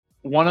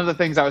one of the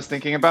things I was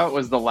thinking about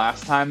was the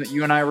last time that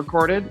you and I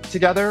recorded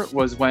together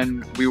was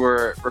when we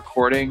were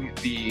recording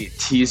the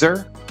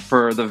teaser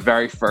for the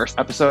very first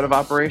episode of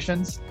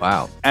Operations.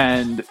 Wow.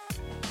 And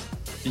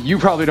you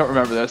probably don't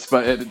remember this,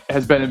 but it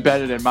has been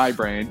embedded in my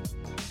brain.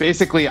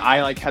 Basically,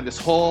 I had this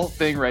whole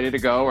thing ready to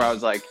go where I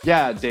was like,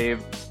 yeah,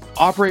 Dave,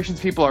 operations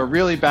people are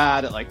really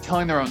bad at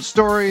telling their own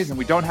stories and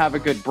we don't have a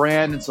good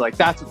brand. And so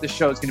that's what this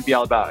show is going to be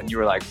all about. And you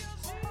were like,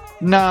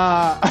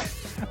 nah,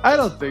 I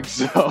don't think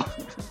so.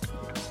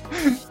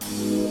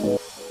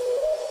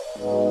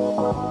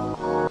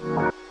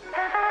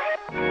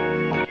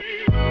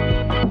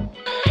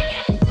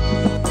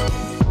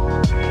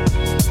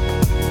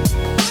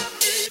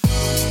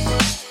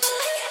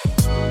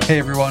 Hey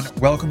everyone,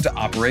 welcome to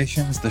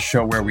Operations, the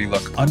show where we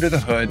look under the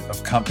hood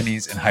of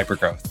companies in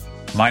hypergrowth.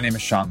 My name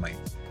is Sean Lee.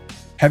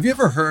 Have you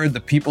ever heard the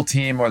people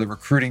team or the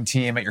recruiting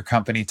team at your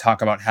company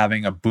talk about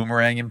having a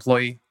boomerang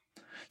employee?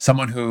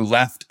 Someone who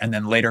left and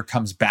then later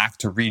comes back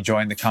to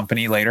rejoin the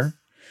company later?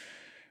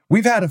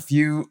 We've had a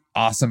few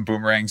awesome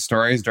boomerang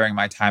stories during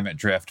my time at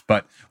Drift,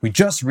 but we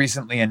just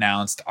recently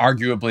announced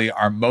arguably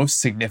our most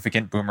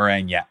significant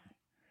boomerang yet.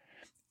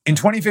 In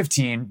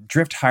 2015,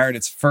 Drift hired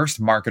its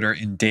first marketer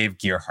in Dave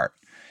Gearhart.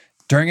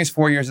 During his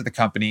 4 years at the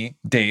company,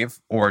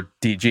 Dave, or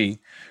DG,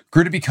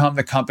 grew to become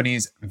the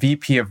company's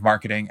VP of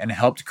marketing and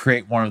helped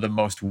create one of the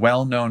most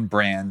well-known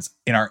brands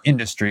in our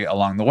industry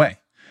along the way.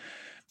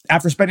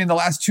 After spending the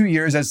last 2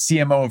 years as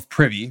CMO of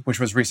Privy, which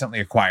was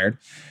recently acquired,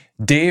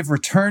 Dave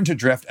returned to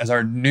Drift as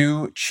our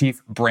new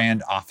Chief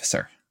Brand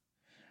Officer.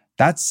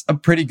 That's a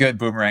pretty good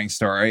boomerang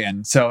story,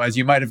 and so as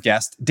you might have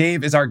guessed,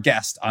 Dave is our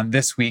guest on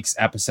this week's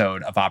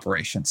episode of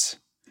Operations.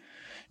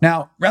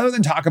 Now, rather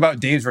than talk about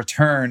Dave's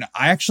return,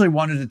 I actually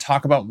wanted to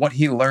talk about what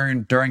he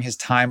learned during his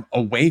time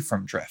away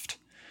from Drift.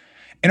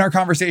 In our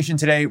conversation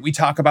today, we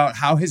talk about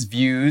how his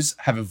views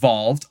have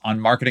evolved on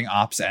marketing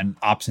ops and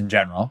ops in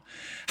general,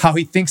 how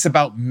he thinks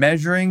about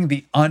measuring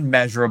the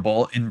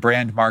unmeasurable in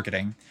brand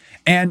marketing,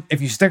 and if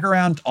you stick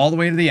around all the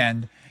way to the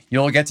end,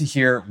 you'll get to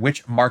hear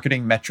which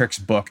marketing metrics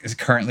book is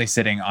currently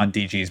sitting on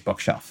DG's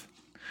bookshelf.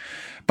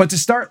 But to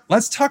start,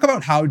 let's talk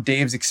about how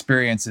Dave's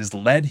experiences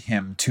led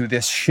him to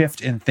this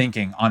shift in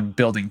thinking on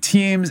building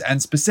teams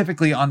and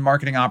specifically on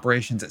marketing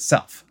operations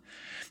itself.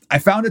 I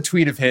found a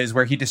tweet of his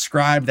where he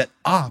described that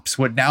ops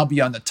would now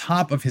be on the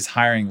top of his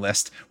hiring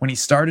list when he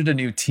started a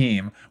new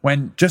team,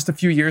 when just a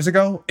few years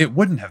ago, it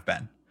wouldn't have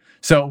been.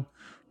 So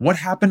what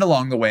happened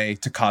along the way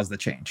to cause the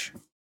change?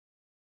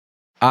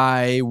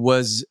 I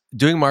was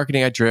doing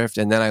marketing at Drift,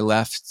 and then I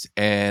left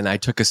and I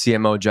took a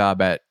CMO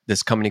job at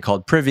this company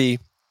called Privy.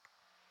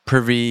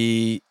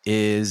 Privy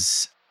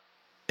is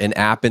an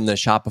app in the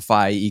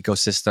Shopify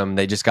ecosystem.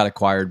 They just got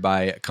acquired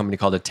by a company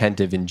called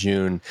Attentive in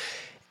June.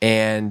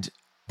 And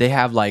they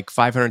have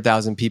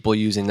 500,000 people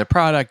using their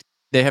product.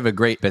 They have a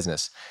great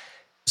business.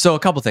 So a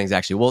couple things,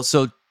 actually. Well,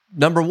 so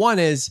number one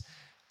is,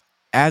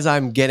 as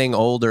I'm getting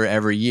older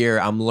every year,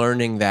 I'm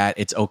learning that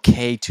it's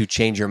okay to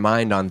change your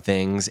mind on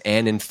things.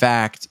 And in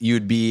fact,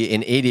 you'd be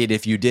an idiot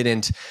if you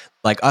didn't.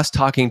 Like us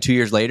talking 2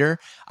 years later,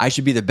 I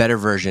should be the better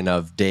version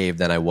of Dave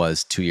than I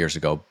was 2 years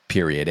ago,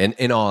 period. And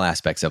in all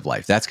aspects of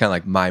life. That's kind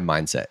of my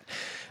mindset.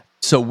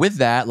 So with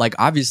that,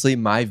 obviously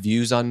my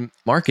views on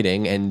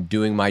marketing and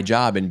doing my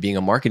job and being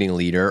a marketing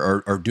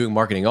leader or doing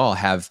marketing all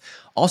have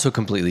also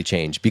completely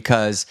changed,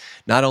 because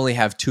not only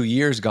have 2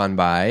 years gone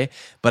by,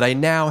 but I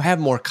now have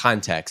more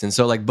context. And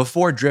so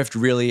before Drift,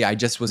 really, I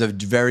just was a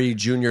very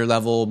junior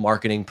level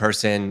marketing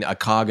person, a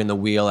cog in the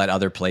wheel at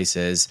other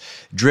places.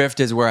 Drift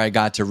is where I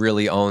got to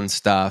really own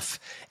stuff.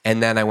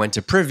 And then I went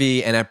to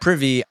Privy, and at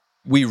Privy,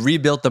 we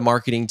rebuilt the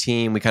marketing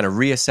team. We kind of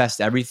reassessed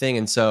everything.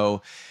 And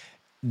so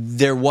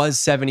there was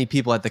 70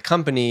 people at the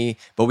company,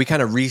 but we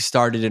kind of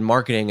restarted in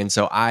marketing. And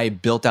so I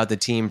built out the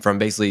team from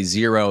basically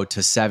 0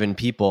 to 7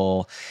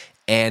 people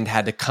and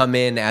had to come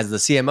in as the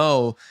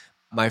CMO.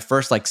 My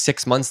first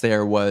 6 months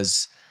there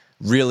was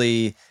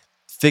really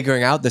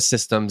figuring out the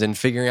systems and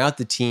figuring out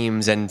the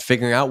teams and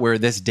figuring out where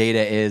this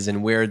data is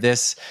and where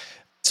this.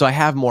 So I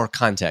have more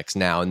context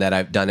now, and that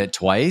I've done it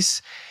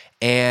twice.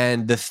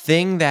 And the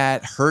thing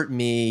that hurt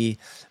me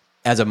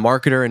as a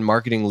marketer and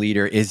marketing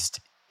leader is,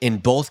 in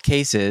both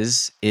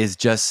cases, is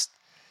just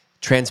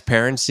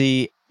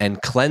transparency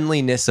and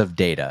cleanliness of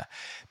data.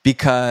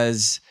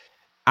 Because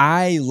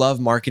I love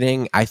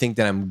marketing. I think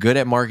that I'm good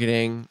at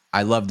marketing.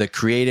 I love the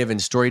creative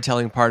and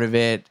storytelling part of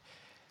it.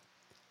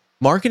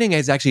 Marketing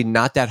is actually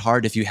not that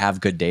hard if you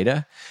have good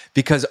data,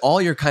 because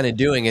all you're kind of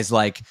doing is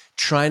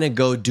trying to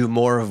go do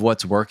more of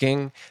what's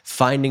working,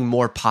 finding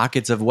more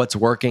pockets of what's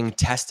working,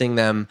 testing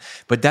them.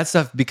 But that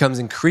stuff becomes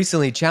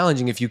increasingly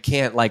challenging if you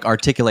can't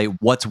articulate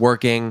what's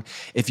working.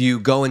 If you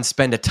go and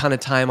spend a ton of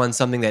time on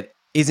something that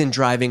isn't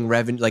driving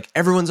revenue,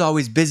 everyone's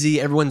always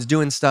busy, everyone's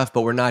doing stuff,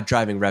 but we're not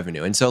driving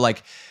revenue. And so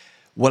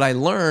what I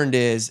learned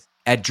is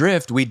at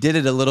Drift, we did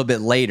it a little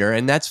bit later,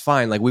 and that's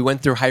fine. We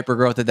went through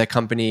hypergrowth at that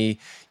company.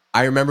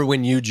 I remember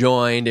when you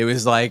joined, it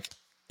was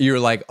you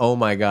were oh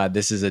my God,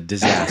 this is a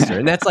disaster.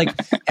 And that's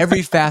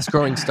every fast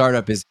growing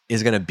startup is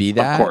going to be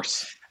that. Of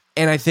course.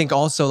 And I think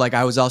also like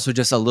I was also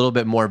just a little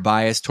bit more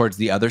biased towards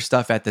the other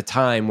stuff at the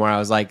time where I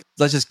was like,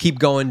 let's just keep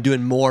going,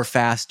 doing more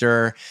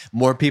faster.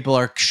 More people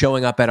are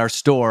showing up at our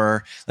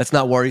store. Let's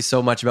not worry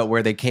so much about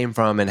where they came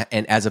from and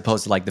as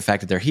opposed to like the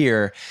fact that they're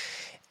here.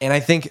 And I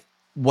think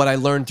what I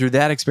learned through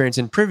that experience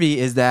in Privy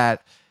is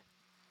that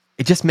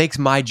it just makes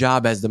my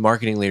job as the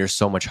marketing leader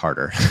so much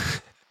harder.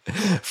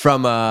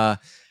 From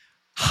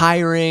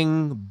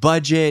hiring,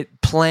 budget,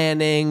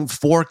 planning,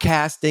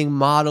 forecasting,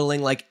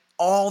 modeling, like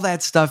all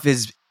that stuff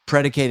is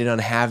predicated on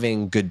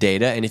having good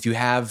data. And if you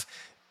have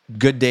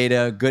good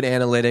data, good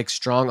analytics,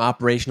 strong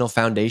operational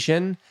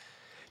foundation,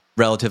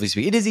 relatively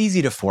speaking, it is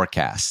easy to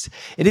forecast.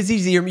 It is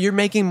easy. You're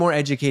making more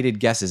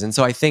educated guesses. And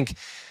so I think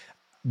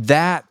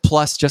that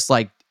plus just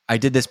like I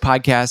did this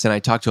podcast and I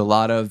talked to a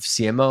lot of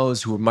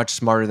CMOs who are much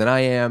smarter than I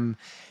am.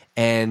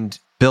 And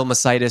Bill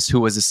Masitis,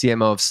 who was the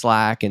CMO of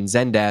Slack and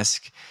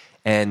Zendesk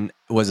and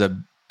was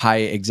a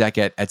high exec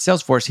at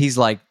Salesforce, he's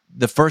like,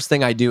 the first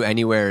thing I do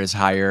anywhere is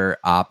hire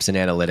ops and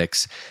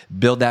analytics,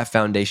 build that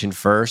foundation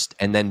first,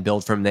 and then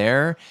build from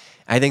there.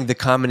 I think the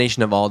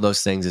combination of all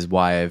those things is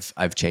why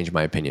I've changed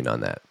my opinion on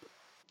that.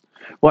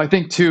 Well, I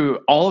think too,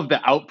 all of the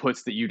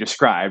outputs that you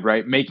described,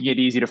 right? Making it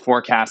easy to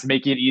forecast,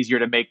 making it easier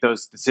to make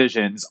those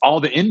decisions, all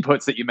the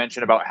inputs that you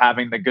mentioned about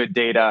having the good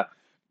data,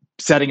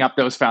 setting up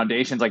those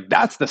foundations, like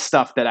that's the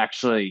stuff that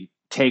actually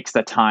takes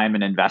the time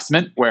and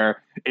investment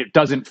where it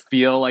doesn't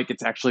feel like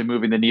it's actually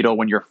moving the needle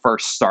when you're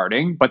first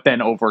starting, but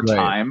then over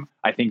time,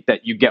 I think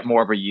that you get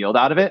more of a yield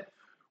out of it.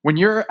 When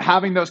you're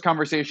having those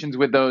conversations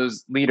with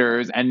those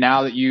leaders, and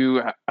now that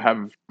you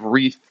have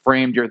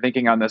reframed your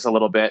thinking on this a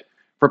little bit,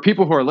 for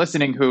people who are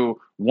listening who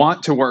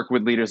want to work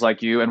with leaders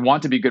like you and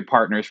want to be good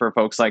partners for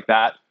folks like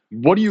that,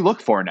 what do you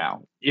look for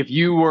now? If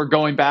you were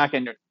going back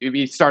and you'd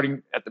be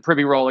starting at the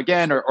Privy role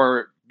again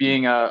or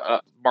being a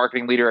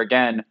marketing leader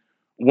again,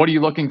 what are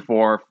you looking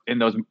for in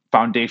those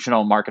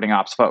foundational marketing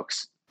ops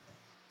folks?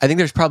 I think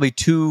there's probably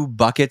two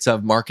buckets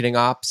of marketing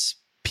ops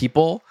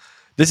people.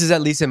 This is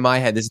at least in my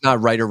head. This is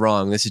not right or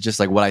wrong. This is just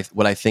like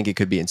what I think it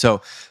could be. And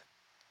so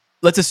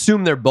let's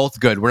assume they're both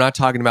good. We're not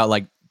talking about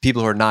like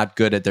people who are not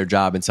good at their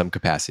job in some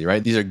capacity,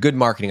 right? These are good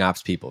marketing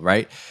ops people,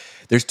 right?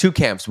 There's two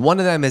camps. One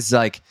of them is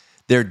like,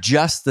 they're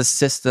just the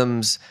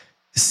systems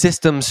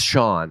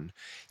Sean.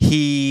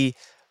 He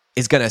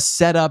is going to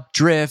set up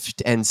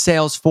Drift and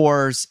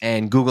Salesforce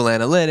and Google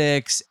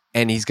Analytics,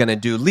 and he's going to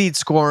do lead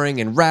scoring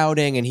and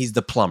routing, and he's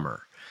the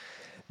plumber.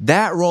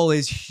 That role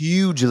is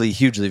hugely,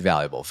 hugely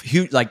valuable.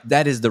 Like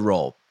that is the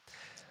role.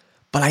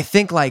 But I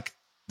think like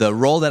the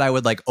role that I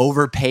would like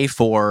overpay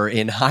for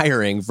in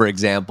hiring, for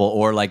example,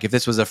 or like if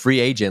this was a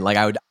free agent, like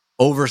I would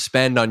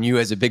overspend on you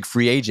as a big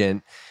free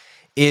agent,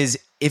 is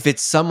if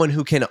it's someone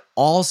who can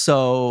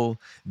also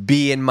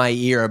be in my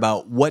ear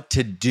about what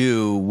to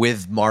do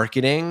with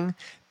marketing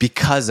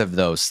because of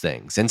those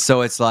things. And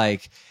so it's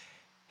like,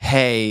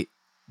 hey,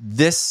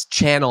 this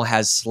channel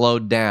has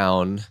slowed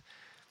down,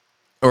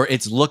 or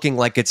it's looking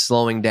like it's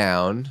slowing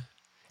down.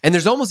 And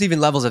there's almost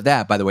even levels of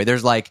that, by the way.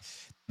 There's like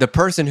the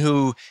person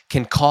who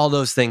can call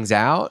those things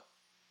out.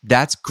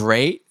 That's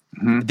great.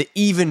 Mm-hmm. The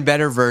even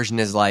better version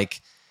is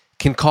like,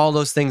 can call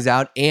those things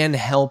out and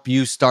help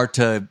you start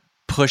to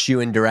push you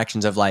in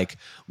directions of like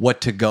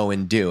what to go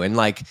and do. And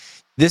like,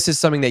 this is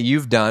something that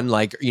you've done.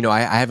 Like, you know,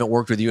 I haven't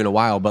worked with you in a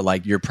while, but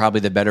like, you're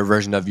probably the better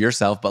version of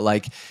yourself. But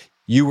like,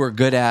 you were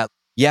good at,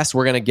 yes,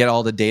 we're going to get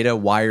all the data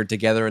wired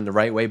together in the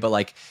right way. But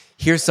like,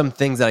 here's some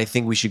things that I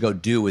think we should go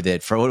do with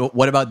it. For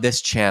what about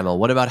this channel?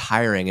 What about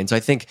hiring? And so I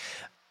think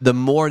the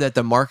more that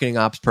the marketing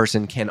ops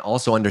person can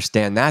also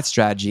understand that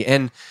strategy.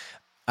 And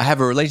I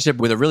have a relationship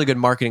with a really good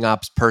marketing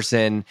ops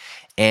person,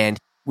 and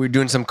we're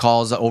doing some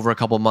calls over a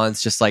couple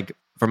months, just like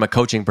from a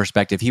coaching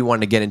perspective. He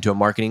wanted to get into a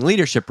marketing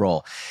leadership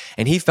role,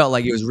 and he felt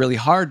like it was really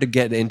hard to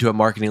get into a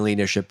marketing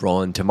leadership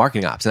role into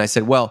marketing ops. And I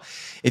said, well,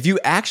 if you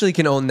actually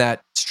can own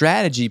that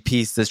strategy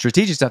piece, the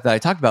strategic stuff that I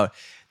talked about,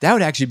 that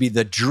would actually be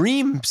the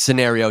dream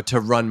scenario to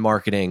run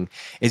marketing,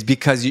 is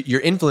because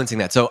you're influencing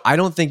that. So I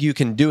don't think you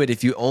can do it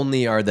if you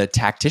only are the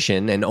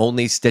tactician and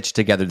only stitch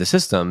together the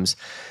systems.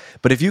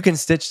 But if you can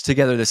stitch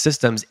together the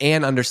systems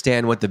and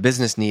understand what the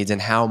business needs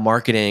and how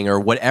marketing or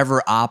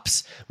whatever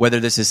ops, whether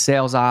this is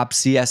sales ops,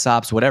 CS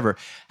ops, whatever,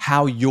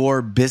 how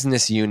your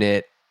business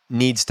unit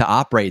needs to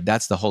operate,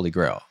 that's the holy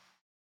grail.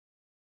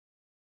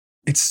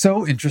 It's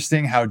so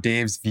interesting how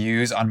Dave's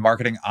views on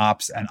marketing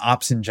ops and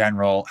ops in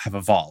general have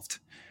evolved.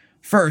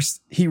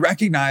 First, he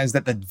recognized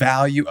that the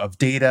value of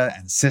data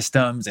and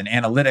systems and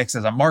analytics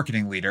as a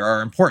marketing leader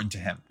are important to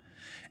him,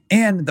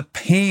 and the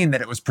pain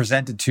that it was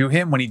presented to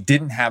him when he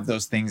didn't have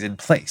those things in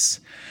place.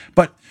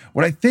 But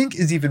what I think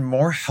is even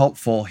more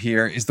helpful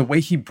here is the way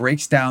he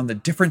breaks down the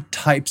different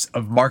types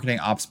of marketing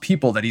ops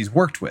people that he's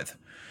worked with.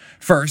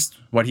 First,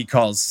 what he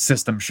calls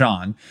System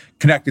Sean,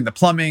 connecting the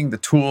plumbing, the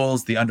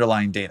tools, the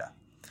underlying data.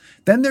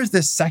 Then there's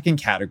this second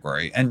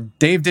category, and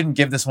Dave didn't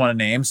give this one a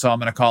name, so I'm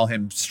going to call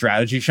him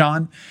Strategy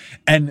Sean.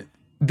 And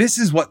this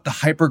is what the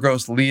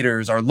hypergrowth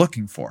leaders are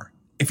looking for.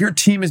 If your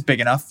team is big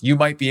enough, you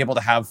might be able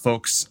to have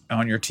folks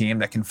on your team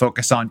that can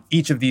focus on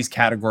each of these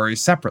categories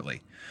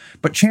separately.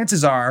 But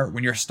chances are,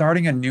 when you're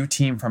starting a new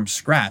team from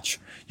scratch,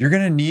 you're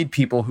going to need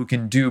people who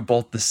can do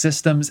both the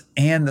systems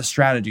and the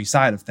strategy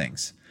side of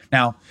things.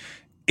 Now,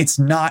 it's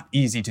not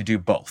easy to do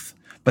both,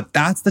 but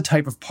that's the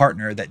type of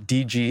partner that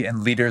DG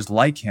and leaders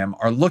like him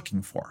are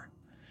looking for.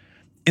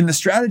 In the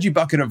strategy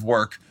bucket of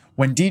work,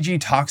 when DG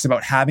talks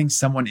about having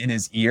someone in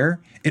his ear,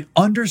 it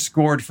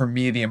underscored for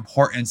me the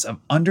importance of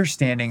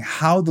understanding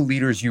how the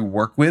leaders you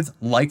work with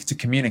like to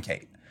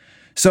communicate.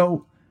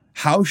 So,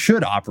 how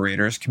should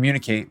operators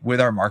communicate with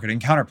our marketing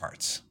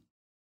counterparts?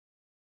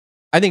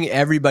 I think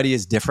everybody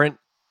is different.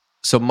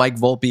 So Mike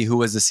Volpe, who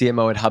was the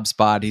CMO at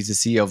HubSpot, he's the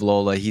CEO of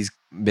Lola. He's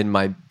been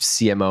my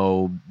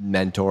CMO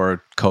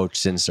mentor, coach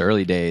since the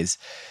early days.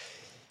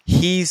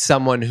 He's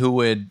someone who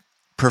would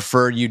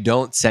prefer you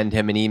don't send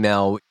him an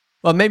email.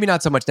 Well, maybe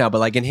not so much now, but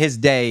like in his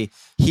day,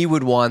 he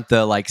would want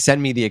the like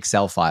send me the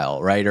Excel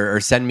file, right? Or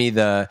send me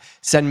the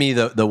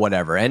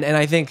whatever. And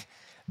I think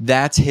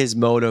that's his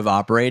mode of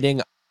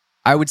operating.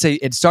 I would say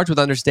it starts with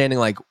understanding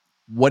like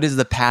what is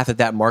the path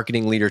that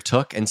marketing leader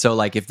took. And so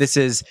like if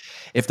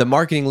the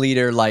marketing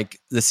leader, like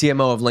the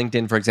CMO of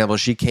LinkedIn, for example,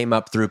 she came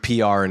up through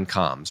PR and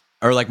comms,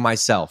 or like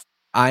myself,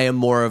 I am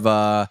more of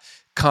a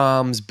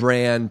comms,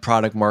 brand,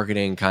 product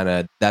marketing kind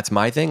of, that's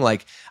my thing.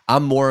 Like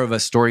I'm more of a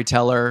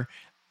storyteller.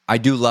 I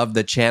do love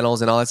the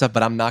channels and all that stuff,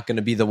 but I'm not going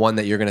to be the one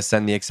that you're going to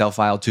send the Excel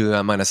file to.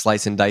 I'm going to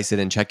slice and dice it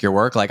and check your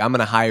work. Like I'm going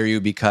to hire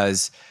you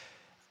because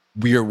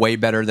you're way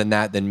better than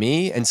that than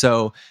me. And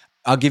so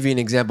I'll give you an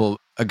example.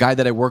 A guy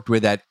that I worked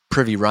with at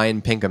Privy,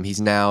 Ryan Pinkham,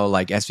 he's now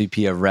like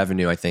SVP of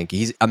revenue, I think.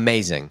 He's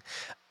amazing.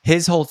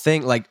 His whole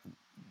thing, like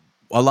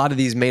a lot of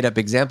these made up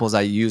examples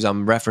I use,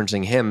 I'm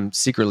referencing him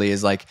secretly,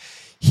 is like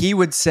he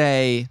would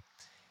say,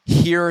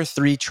 here are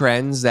 3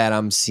 trends that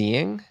I'm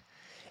seeing,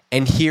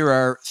 and here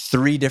are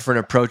 3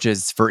 different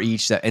approaches for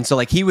each. And so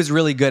like he was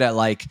really good at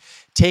like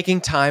taking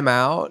time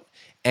out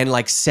and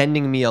like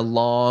sending me a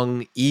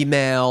long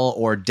email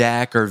or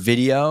deck or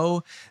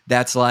video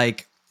that's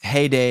like,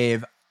 hey,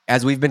 Dave,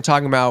 as we've been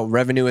talking about,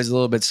 revenue is a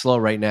little bit slow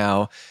right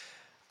now.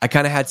 I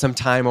kind of had some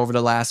time over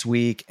the last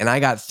week, and I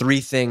got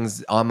 3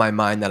 things on my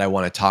mind that I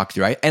want to talk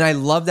through. And I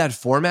love that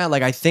format.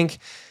 Like, I think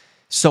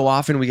so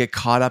often we get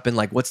caught up in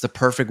like, what's the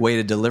perfect way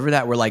to deliver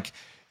that? We're like,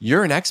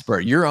 you're an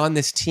expert. You're on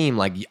this team.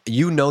 Like,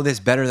 you know this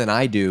better than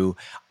I do.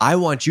 I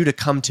want you to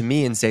come to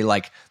me and say,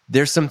 like,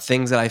 there's some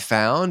things that I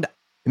found.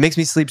 It makes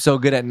me sleep so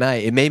good at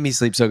night. It made me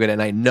sleep so good at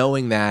night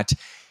knowing that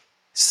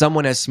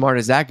someone as smart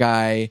as that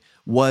guy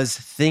was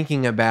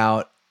thinking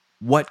about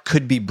what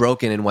could be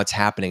broken and what's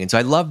happening. And so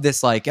I love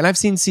this, like, and I've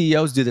seen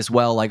CEOs do this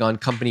well, like on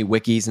company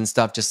wikis and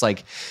stuff, just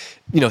like,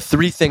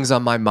 3 things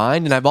on my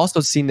mind. And I've also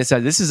seen this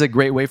as, this is a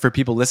great way for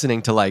people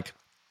listening to like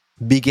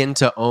begin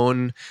to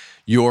own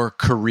your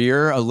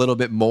career a little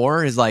bit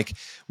more, is like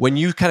when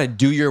you kind of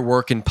do your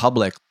work in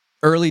public.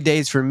 Early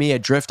days for me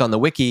at Drift on the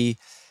wiki,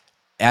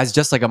 as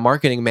just like a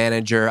marketing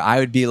manager, I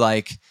would be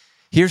like,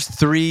 here's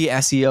 3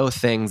 SEO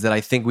things that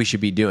I think we should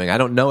be doing. I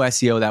don't know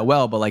SEO that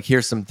well, but like,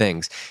 here's some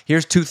things.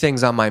 Here's 2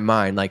 things on my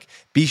mind. Like,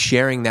 be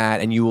sharing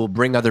that and you will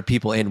bring other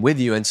people in with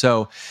you. And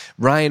so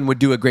Ryan would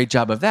do a great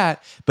job of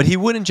that, but he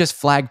wouldn't just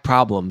flag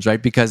problems,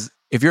 right? Because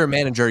if you're a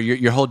manager,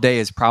 your whole day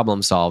is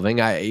problem solving.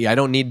 I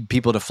don't need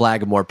people to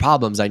flag more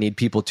problems. I need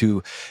people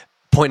to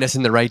point us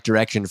in the right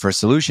direction for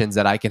solutions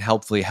that I can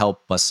helpfully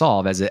help us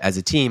solve as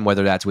a team,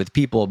 whether that's with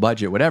people,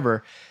 budget,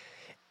 whatever.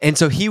 And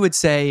so he would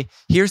say,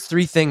 here's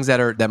 3 things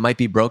that might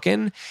be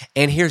broken,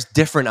 and here's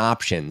different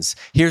options.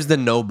 Here's the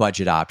no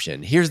budget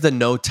option. Here's the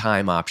no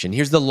time option.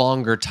 Here's the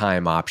longer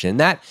time option.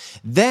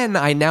 Then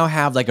I now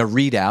have like a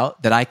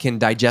readout that I can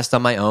digest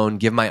on my own,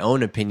 give my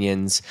own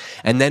opinions,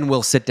 and then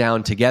we'll sit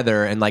down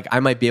together and like I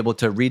might be able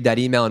to read that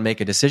email and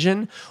make a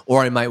decision,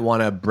 or I might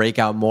want to break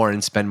out more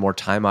and spend more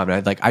time on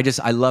it. Like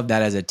I love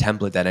that as a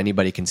template that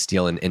anybody can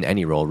steal in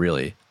any role,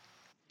 really.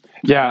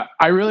 Yeah,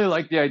 I really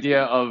like the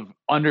idea of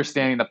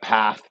understanding the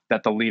path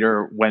that the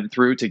leader went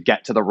through to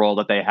get to the role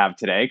that they have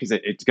today, because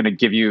it's going to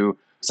give you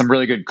some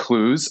really good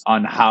clues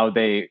on how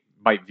they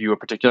might view a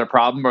particular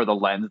problem or the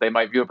lens they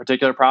might view a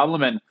particular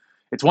problem. And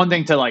it's one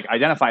thing to like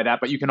identify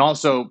that, but you can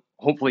also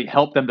hopefully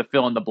help them to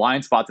fill in the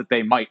blind spots that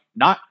they might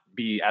not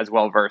be as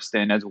well versed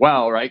in as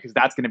well, right? Because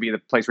that's going to be the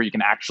place where you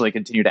can actually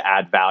continue to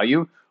add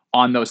value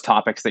on those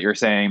topics that you're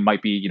saying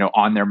might be,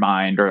 on their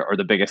mind or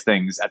the biggest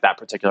things at that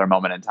particular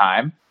moment in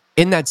time.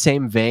 In that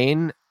same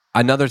vein,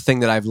 another thing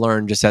that I've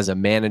learned just as a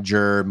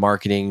manager,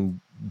 marketing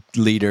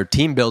leader,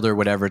 team builder,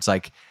 whatever, it's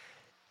like,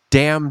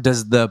 damn,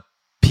 does the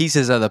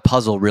pieces of the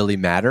puzzle really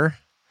matter?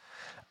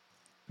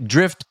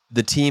 Drift,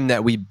 the team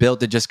that we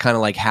built, it just kind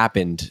of like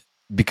happened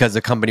because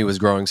the company was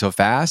growing so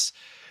fast.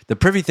 The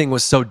Privy thing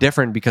was so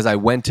different because I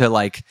went to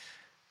like,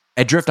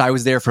 at Drift, I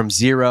was there from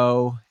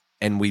 0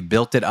 and we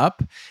built it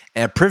up.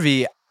 At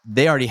Privy,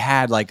 they already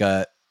had like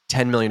a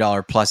 $10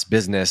 million plus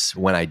business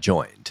when I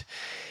joined.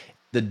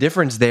 The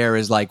difference there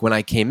is like when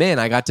I came in,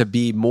 I got to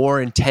be more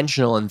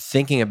intentional in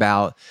thinking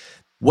about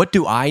what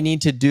do I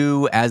need to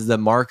do as the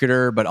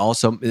marketer, but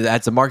also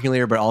as a marketing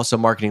leader, but also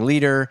marketing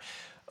leader.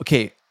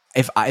 Okay,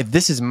 if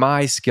this is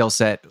my skill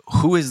set,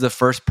 who is the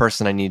first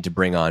person I need to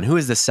bring on? Who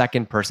is the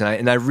second person?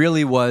 And I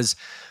really was,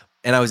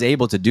 and I was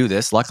able to do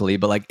this, luckily,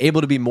 but like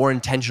able to be more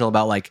intentional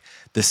about like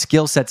the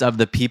skill sets of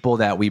the people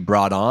that we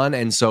brought on.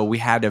 And so we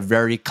had a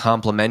very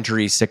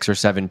complementary 6 or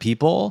 7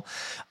 people,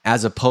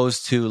 as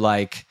opposed to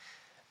like,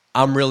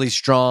 I'm really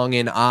strong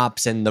in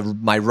ops,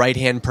 and my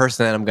right-hand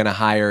person that I'm going to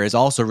hire is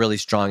also really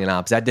strong in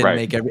ops. That didn't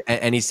make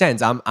any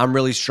sense. I'm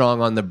really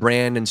strong on the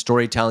brand and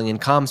storytelling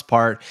and comms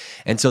part.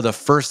 And so the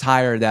first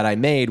hire that I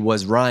made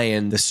was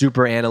Ryan, the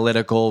super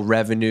analytical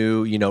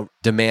revenue,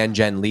 demand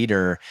gen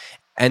leader.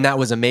 And that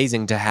was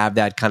amazing to have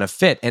that kind of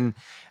fit. And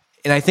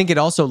I think it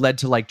also led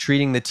to like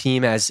treating the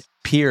team as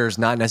peers,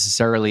 not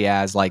necessarily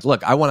as like,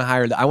 look, I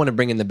want to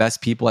bring in the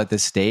best people at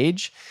this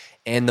stage.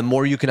 And the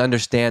more you can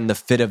understand the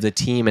fit of the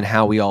team and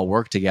how we all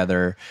work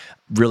together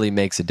really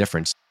makes a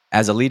difference.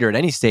 As a leader at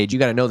any stage, you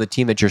got to know the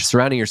team that you're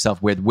surrounding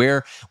yourself with.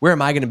 Where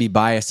am I going to be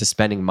biased to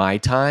spending my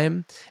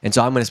time? And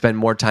so I'm going to spend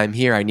more time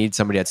here. I need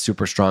somebody that's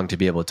super strong to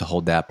be able to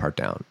hold that part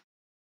down.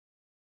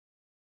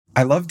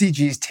 I love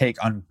DG's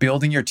take on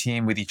building your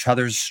team with each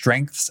other's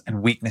strengths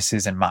and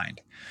weaknesses in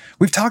mind.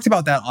 We've talked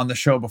about that on the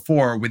show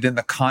before within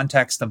the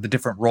context of the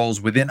different roles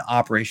within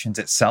operations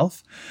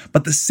itself,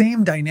 but the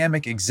same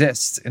dynamic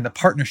exists in the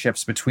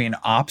partnerships between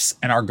ops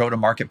and our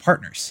go-to-market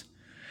partners.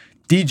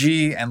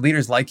 DG and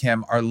leaders like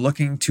him are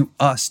looking to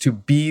us to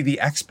be the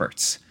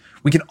experts.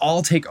 We can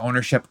all take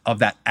ownership of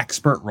that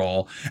expert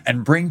role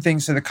and bring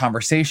things to the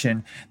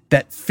conversation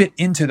that fit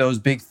into those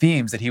big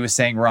themes that he was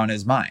saying were on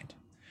his mind.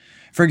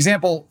 For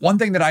example, one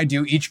thing that I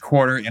do each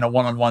quarter in a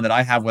one-on-one that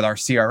I have with our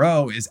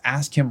CRO is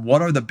ask him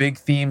what are the big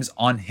themes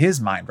on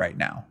his mind right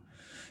now.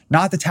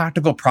 Not the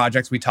tactical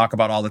projects we talk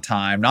about all the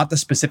time, not the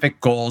specific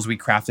goals we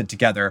crafted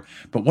together,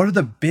 but what are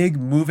the big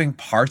moving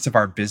parts of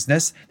our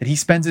business that he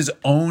spends his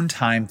own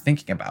time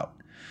thinking about?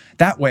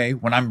 That way,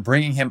 when I'm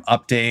bringing him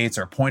updates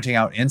or pointing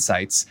out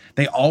insights,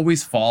 they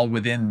always fall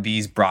within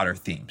these broader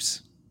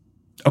themes.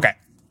 Okay,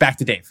 back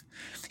to Dave.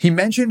 He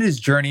mentioned his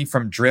journey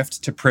from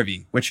Drift to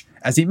Privy, which,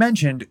 as he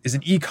mentioned, is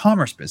an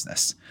e-commerce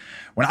business.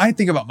 When I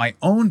think about my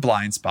own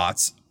blind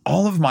spots,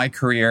 all of my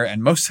career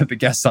and most of the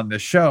guests on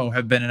this show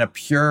have been in a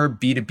pure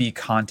B2B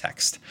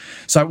context.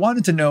 So I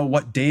wanted to know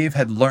what Dave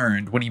had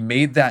learned when he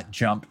made that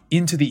jump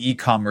into the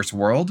e-commerce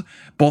world,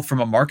 both from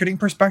a marketing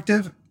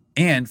perspective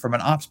and from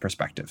an ops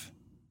perspective.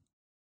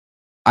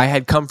 I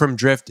had come from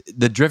Drift.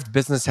 The Drift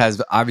business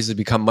has obviously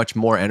become much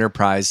more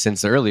enterprise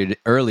since the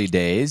early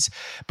days.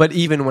 But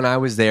even when I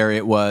was there,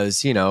 it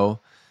was, 30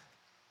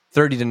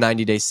 to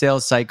 90 day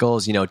sales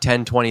cycles,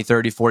 10, 20,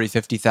 30, 40,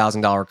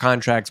 $50,000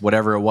 contracts,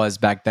 whatever it was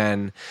back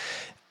then.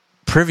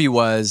 Privy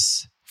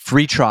was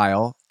free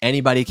trial.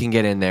 Anybody can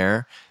get in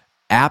there.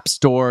 App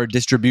Store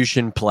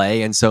distribution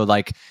play. And so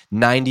like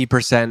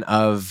 90%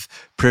 of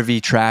Privy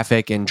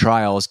traffic and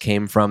trials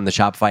came from the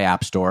Shopify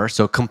App Store.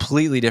 So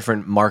completely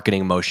different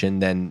marketing motion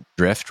than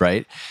Drift,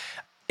 right?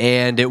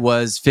 And it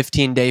was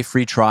 15-day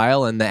free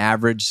trial, and the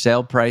average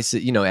sale price,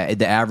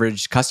 the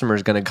average customer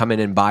is going to come in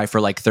and buy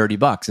for like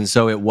 $30. And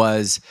so it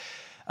was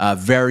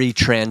very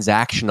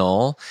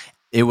transactional.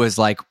 It was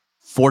like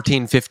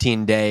 14,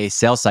 15-day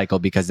sales cycle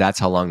because that's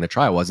how long the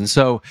trial was. And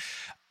so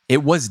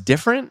it was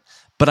different.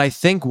 But I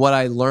think what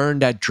I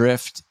learned at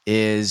Drift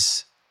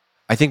is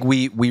I think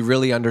we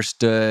really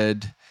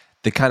understood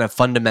the kind of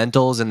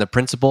fundamentals and the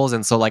principles.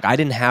 And so like I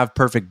didn't have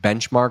perfect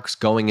benchmarks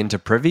going into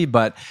Privy,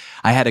 but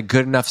I had a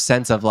good enough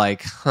sense of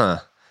like,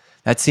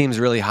 that seems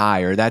really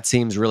high, or that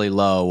seems really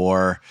low,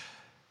 or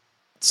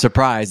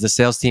surprise, the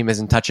sales team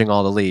isn't touching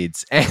all the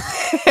leads.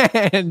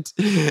 And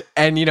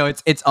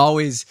it's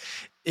always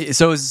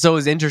so it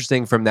was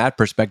interesting from that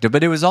perspective,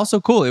 but it was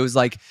also cool. It was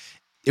like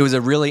it was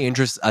a really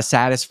a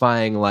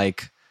satisfying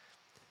like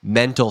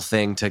mental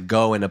thing to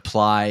go and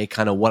apply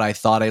kind of what I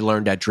thought I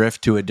learned at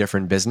Drift to a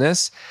different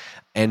business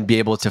and be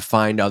able to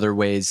find other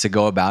ways to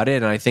go about it.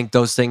 And I think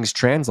those things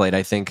translate.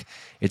 I think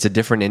it's a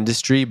different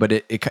industry, but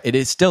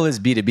it still is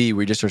B2B.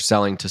 We just are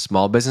selling to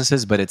small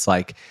businesses, but it's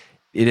like,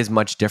 it is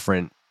much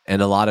different.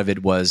 And a lot of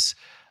it was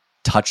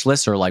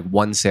touchless or like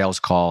one sales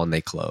call and they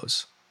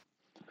close.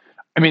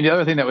 I mean, the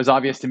other thing that was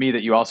obvious to me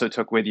that you also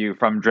took with you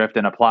from Drift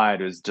and applied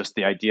was just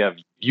the idea of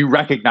you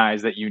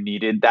recognized that you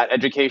needed that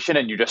education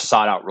and you just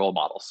sought out role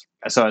models.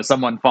 So as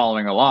someone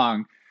following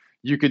along,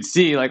 you could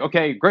see like,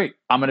 okay, great.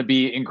 I'm going to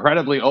be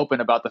incredibly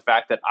open about the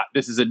fact that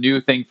this is a new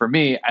thing for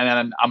me. And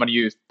then I'm going to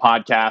use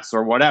podcasts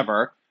or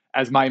whatever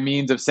as my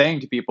means of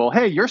saying to people,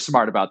 hey, you're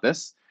smart about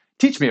this.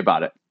 Teach me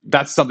about it.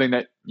 That's something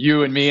that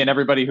you and me and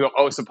everybody who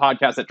hosts a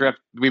podcast at Drift,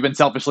 we've been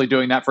selfishly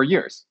doing that for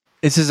years.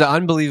 This is an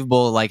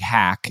unbelievable like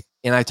hack.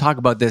 And I talk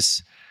about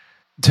this,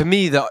 to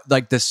me,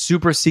 the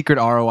super secret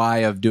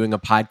ROI of doing a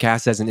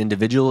podcast as an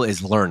individual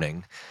is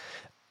learning.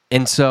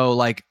 And so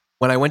like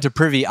when I went to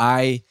Privy,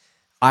 I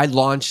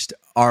launched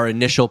our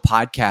initial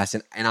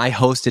podcast and I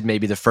hosted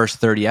maybe the first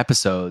 30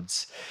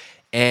 episodes.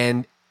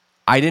 And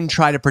I didn't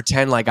try to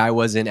pretend like I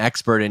was an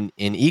expert in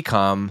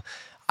e-com.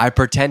 I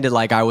pretended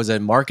like I was a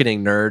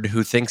marketing nerd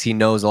who thinks he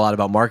knows a lot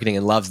about marketing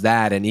and loves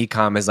that. And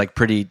e-com is like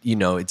pretty,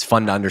 it's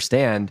fun to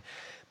understand.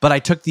 But I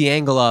took the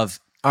angle of,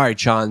 all right,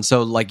 Sean,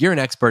 so like you're an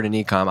expert in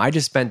ecom. I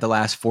just spent the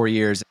last 4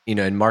 years,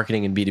 in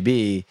marketing and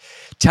B2B.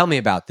 Tell me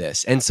about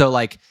this. And so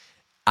like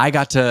I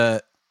got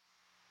to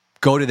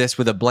go to this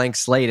with a blank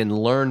slate and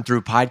learn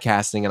through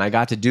podcasting. And I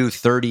got to do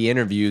 30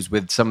 interviews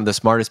with some of the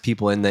smartest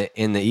people in the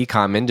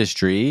ecom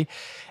industry.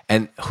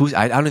 And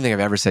I don't think I've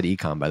ever said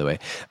ecom, by the way.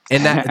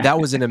 And that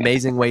was an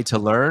amazing way to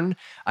learn.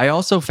 I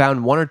also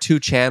found 1 or 2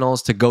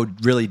 channels to go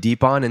really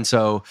deep on. And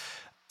so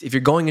if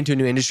you're going into a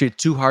new industry,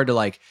 it's too hard to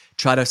like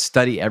try to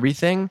study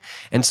everything.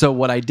 And so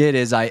what I did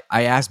is I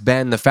asked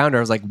Ben, the founder,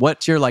 I was like,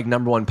 what's your like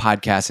number one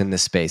podcast in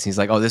this space? And he's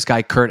like, oh, this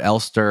guy, Kurt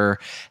Elster,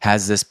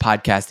 has this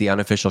podcast, the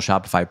Unofficial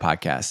Shopify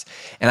Podcast.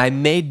 And I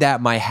made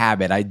that my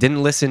habit. I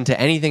didn't listen to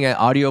anything at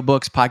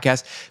audiobooks,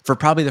 podcasts for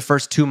probably the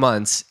first 2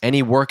 months,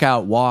 any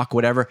workout, walk,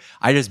 whatever.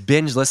 I just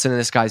binge listened to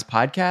this guy's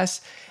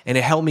podcast. And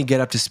it helped me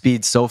get up to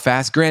speed so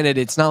fast. Granted,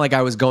 it's not like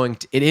I was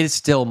it is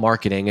still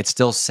marketing. It's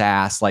still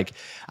SaaS. Like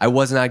I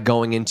was not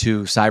going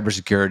into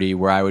cybersecurity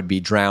where I would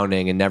be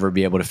drowning and never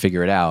be able to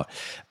figure it out.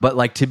 But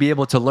like to be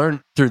able to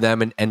learn through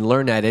them and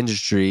learn that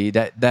industry,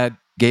 that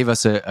gave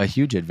us a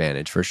huge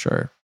advantage for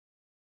sure.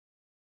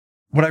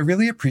 What I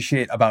really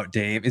appreciate about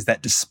Dave is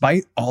that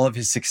despite all of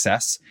his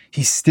success,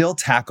 he still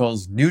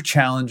tackles new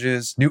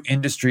challenges, new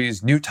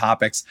industries, new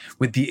topics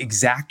with the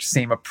exact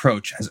same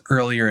approach as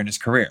earlier in his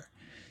career.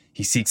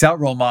 He seeks out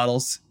role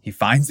models, he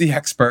finds the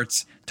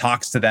experts,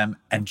 talks to them,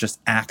 and just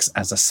acts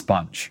as a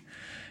sponge.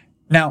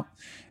 Now,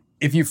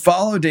 if you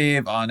follow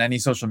Dave on any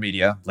social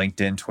media,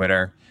 LinkedIn,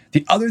 Twitter,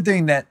 the other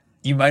thing that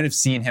you might have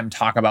seen him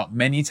talk about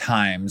many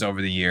times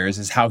over the years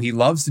is how he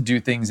loves to do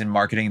things in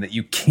marketing that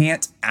you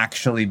can't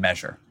actually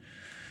measure.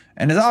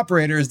 And as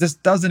operators, this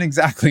doesn't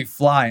exactly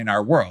fly in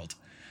our world.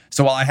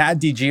 So while I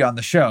had DG on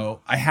the show,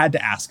 I had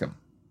to ask him,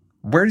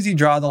 where does he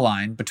draw the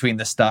line between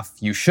the stuff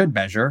you should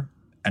measure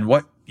and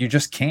what you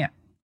just can't?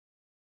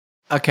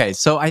 Okay,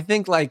 so I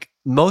think like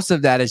most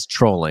of that is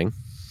trolling.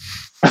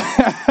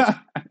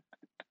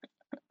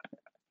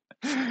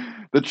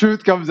 The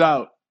truth comes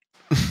out.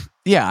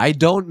 Yeah, I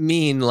don't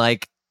mean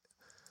like,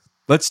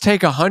 let's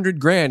take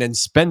 $100,000 and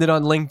spend it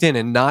on LinkedIn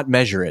and not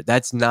measure it.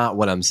 That's not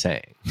what I'm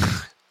saying.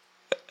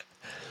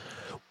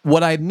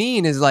 What I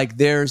mean is like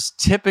there's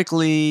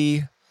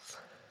typically,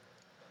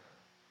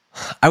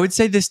 I would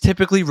say this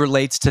typically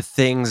relates to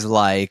things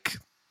like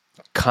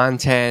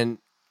content,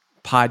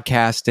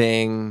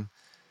 podcasting,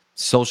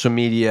 social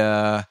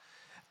media.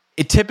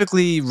 It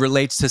typically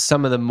relates to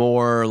some of the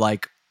more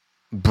like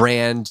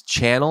brand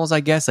channels,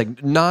 I guess,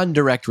 like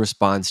non-direct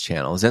response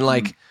channels. And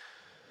like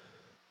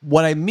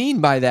what I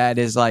mean by that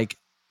is like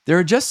there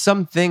are just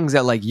some things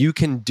that like you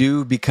can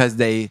do because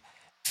they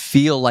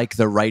feel like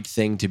the right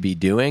thing to be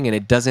doing, and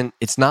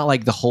it's not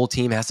like the whole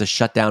team has to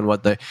shut down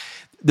what the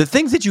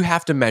things that you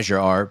have to measure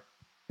are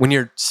when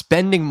you're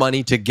spending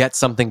money to get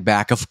something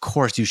back. Of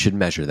course you should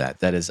measure that.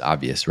 That is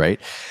obvious,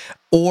 right?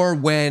 Or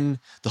when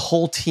the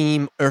whole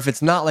team, or if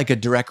it's not like a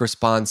direct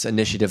response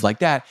initiative like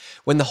that,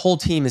 when the whole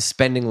team is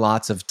spending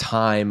lots of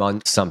time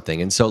on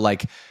something. And so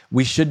like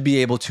we should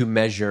be able to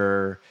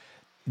measure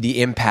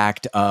the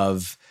impact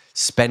of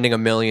spending $1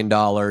 million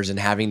and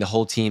having the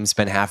whole team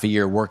spend half a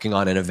year working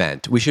on an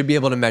event. We should be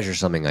able to measure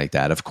something like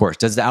that, of course.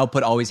 Does the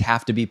output always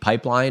have to be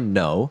pipeline?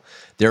 No,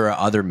 there are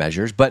other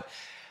measures. But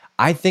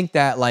I think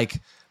that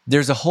like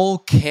there's a whole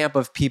camp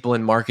of people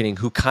in marketing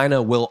who kind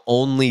of will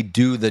only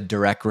do the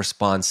direct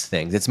response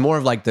things. It's more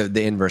of like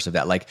the inverse of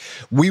that. Like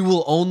we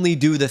will only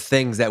do the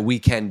things that we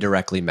can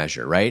directly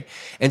measure, right?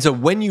 And so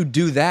when you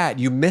do that,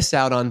 you miss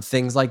out on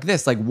things like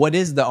this. Like what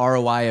is the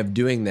ROI of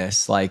doing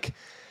this? Like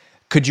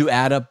could you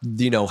add up,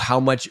 how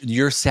much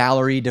your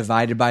salary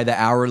divided by the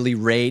hourly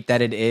rate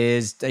that it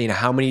is,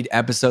 how many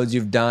episodes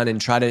you've done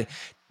and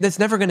that's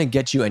never going to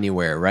get you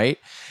anywhere, right?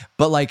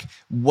 But like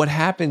what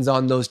happens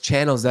on those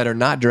channels that are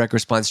not direct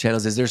response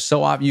channels is there's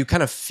so often you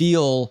kind of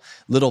feel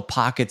little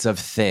pockets of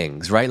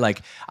things, right?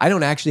 Like I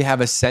don't actually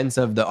have a sense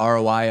of the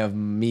ROI of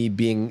me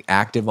being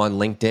active on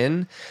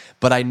LinkedIn,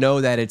 but I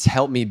know that it's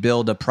helped me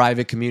build a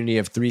private community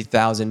of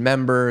 3,000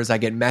 members. I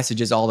get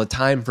messages all the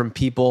time from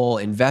people,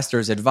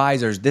 investors,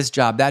 advisors, this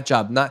job, that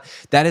job.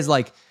 That is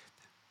like,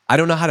 I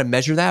don't know how to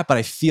measure that, but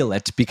I feel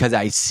it because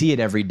I see it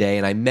every day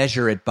and I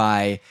measure it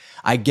by,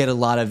 I get a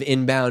lot of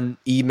inbound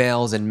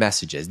emails and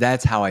messages.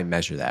 That's how I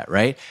measure that,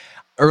 right?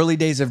 Early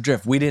days of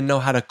Drift, we didn't know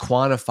how to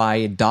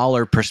quantify a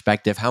dollar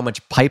perspective, how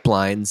much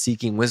pipeline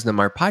Seeking Wisdom,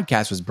 our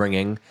podcast, was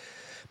bringing.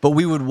 But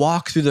we would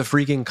walk through the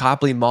freaking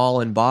Copley Mall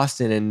in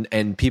Boston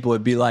and people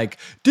would be like,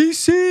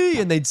 DC,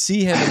 and they'd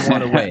see him and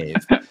want to wave,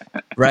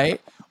 right?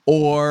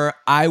 Or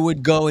I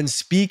would go and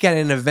speak at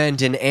an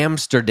event in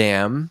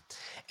Amsterdam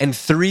and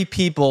 3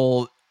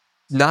 people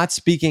not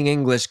speaking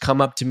English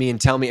come up to me and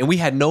tell me, and we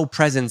had no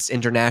presence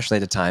internationally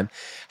at the time,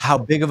 how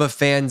big of a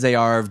fans they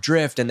are of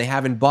Drift and they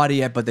haven't bought it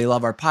yet, but they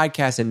love our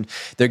podcast and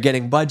they're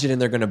getting budget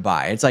and they're going to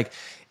buy. It's like,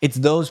 it's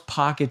those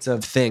pockets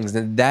of things.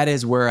 And that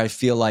is where I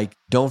feel like,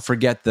 don't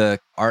forget the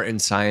art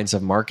and science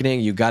of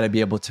marketing. You got to be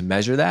able to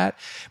measure that.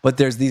 But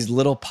there's these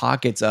little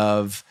pockets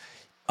of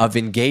of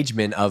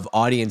engagement, of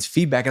audience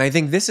feedback. And I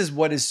think this is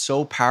what is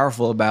so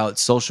powerful about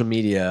social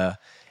media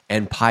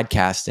and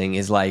podcasting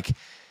is like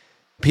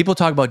people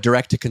talk about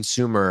direct to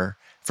consumer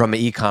from an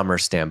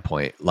e-commerce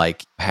standpoint,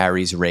 like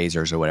Harry's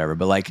razors or whatever.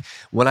 But like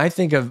when I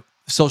think of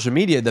social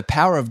media, the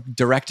power of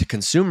direct to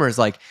consumer is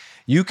like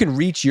you can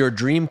reach your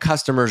dream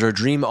customers or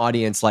dream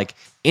audience like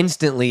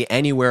instantly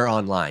anywhere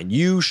online.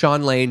 You,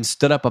 Sean Lane,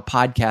 stood up a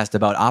podcast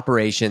about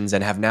operations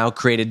and have now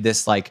created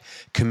this like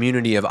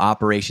community of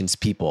operations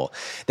people.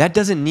 That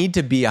doesn't need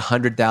to be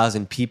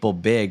 100,000 people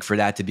big for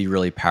that to be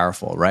really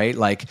powerful, right?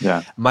 Like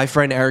my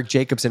friend Eric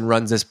Jacobson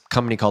runs this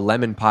company called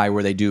Lemon Pie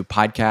where they do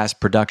podcast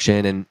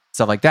production and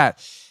stuff like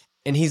that.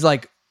 And he's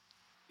like,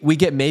 we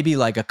get maybe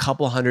like a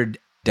couple hundred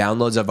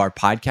downloads of our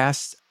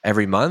podcast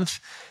every month,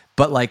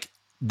 but like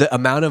the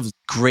amount of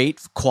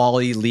great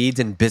quality leads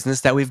and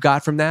business that we've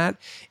got from that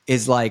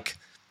is like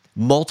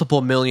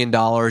multiple $1 million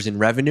in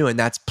revenue. And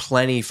that's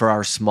plenty for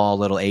our small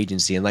little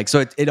agency. And like,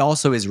 so it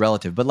also is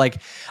relative, but like,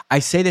 I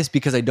say this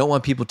because I don't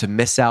want people to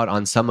miss out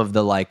on some of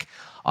the like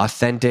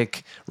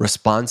authentic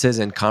responses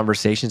and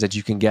conversations that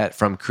you can get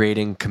from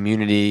creating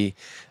community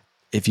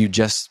if you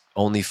just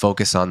only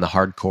focus on the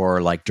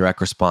hardcore, like direct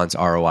response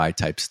ROI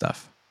type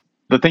stuff.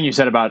 The thing you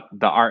said about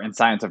the art and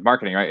science of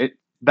marketing, right?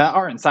 That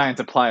art and science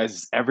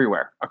applies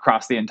everywhere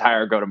across the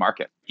entire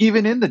go-to-market,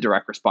 even in the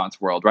direct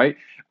response world, right?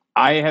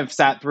 I have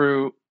sat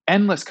through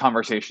endless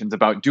conversations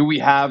about, do we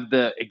have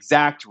the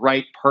exact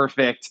right,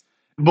 perfect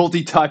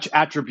multi-touch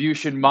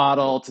attribution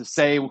model to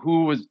say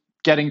who was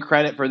getting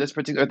credit for this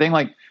particular thing?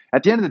 Like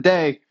at the end of the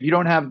day, if you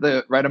don't have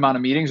the right amount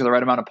of meetings or the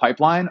right amount of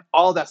pipeline,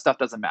 all that stuff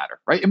doesn't matter,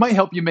 right? It might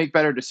help you make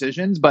better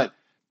decisions, but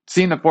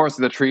seeing the forest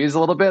of the trees a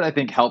little bit, I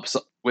think helps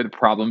with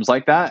problems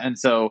like that. And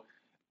so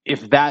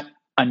if that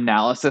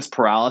analysis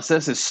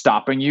paralysis is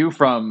stopping you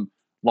from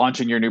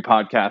launching your new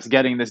podcast,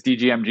 getting this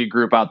DGMG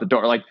group out the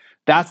door, like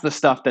that's the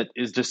stuff that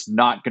is just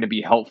not going to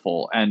be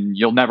helpful and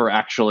you'll never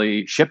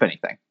actually ship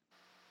anything.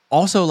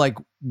 Also, like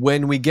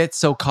when we get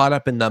so caught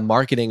up in the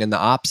marketing and the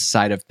ops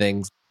side of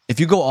things, if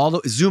you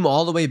go zoom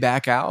all the way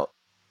back out,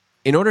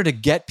 in order to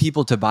get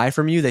people to buy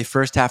from you, they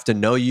first have to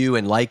know you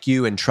and like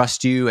you and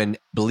trust you and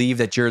believe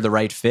that you're the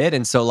right fit.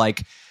 And so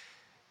like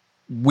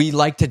we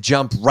like to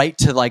jump right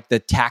to like the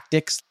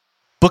tactics.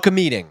 Book a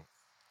meeting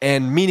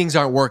and meetings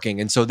aren't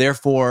working. And so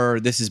therefore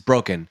this is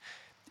broken.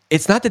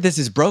 It's not that this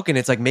is broken.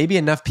 It's like maybe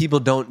enough people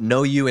don't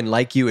know you and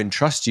like you and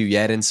trust you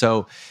yet. And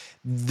so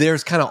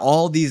there's kind of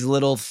all these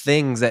little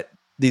things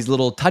these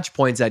little touch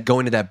points that go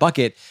into that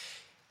bucket.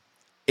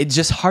 It's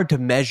just hard to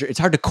measure. It's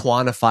hard to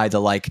quantify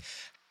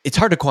it's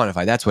hard to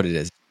quantify. That's what it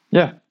is.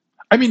 Yeah.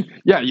 I mean,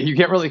 yeah, you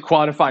can't really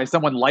quantify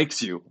someone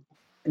likes you.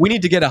 We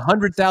need to get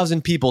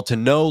 100,000 people to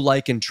know,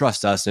 like, and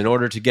trust us in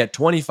order to get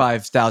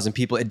 25,000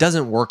 people. It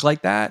doesn't work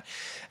like that.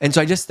 And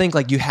so I just think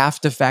like you have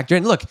to factor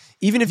in, look,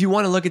 even if you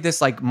want to look at this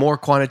like more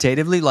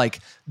quantitatively, like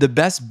the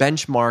best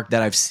benchmark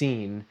that I've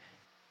seen,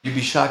 you'd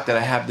be shocked that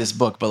I have this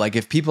book, but like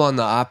if people on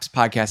the Ops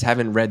podcast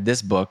haven't read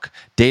this book,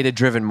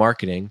 Data-Driven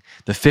Marketing,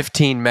 the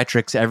 15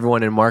 metrics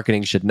everyone in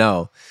marketing should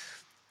know,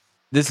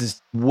 this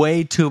is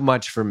way too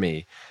much for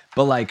me.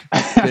 But like,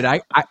 dude,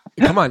 I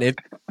come on, if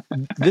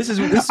this is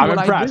I'm what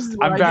impressed.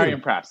 I'm very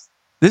impressed.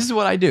 This is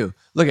what I do.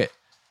 Look at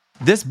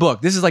this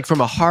book. This is like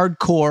from a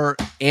hardcore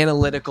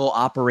analytical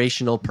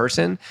operational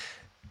person.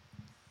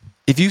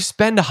 If you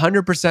spend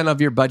 100%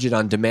 of your budget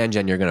on demand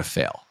gen, you're going to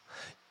fail.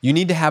 You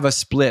need to have a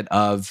split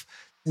of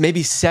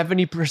maybe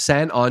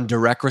 70% on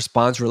direct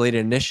response related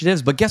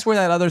initiatives. But guess where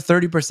that other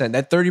 30%?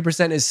 That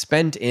 30% is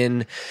spent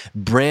in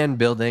brand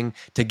building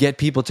to get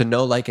people to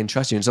know, like, and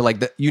trust you. And so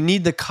like you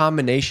need the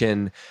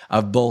combination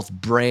of both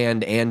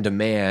brand and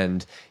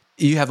demand.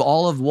 You have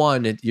all of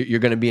one, you're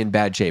going to be in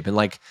bad shape. And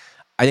like,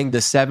 I think the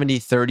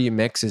 70-30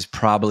 mix is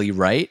probably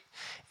right.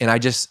 And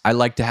I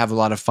like to have a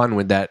lot of fun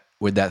with that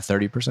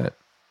 30%.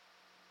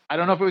 I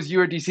don't know if it was you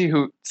or DC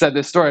who said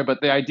this story, but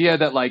the idea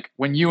that like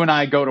when you and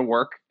I go to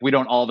work, we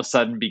don't all of a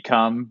sudden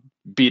become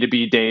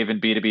B2B Dave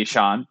and B2B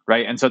Sean,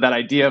 right? And so that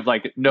idea of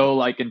like know,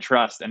 like, and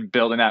trust and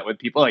building that with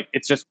people, like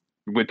it's just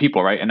with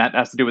people, right? And that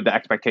has to do with the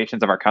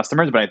expectations of our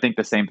customers, but I think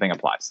the same thing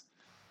applies.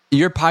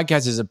 Your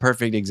podcast is a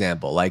perfect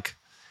example. Like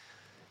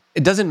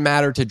it doesn't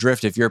matter to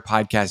Drift if your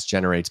podcast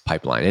generates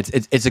pipeline.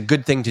 It's a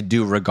good thing to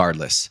do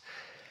regardless.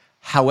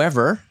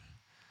 However,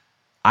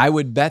 I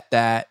would bet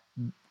that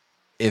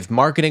if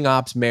Marketing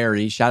Ops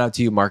Mary, shout out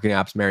to you, Marketing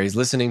Ops Mary, is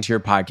listening to your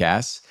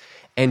podcast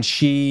and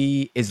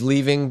she is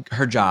leaving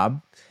her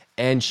job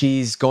and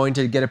she's going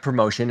to get a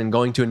promotion and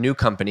going to a new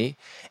company.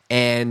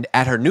 And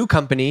at her new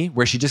company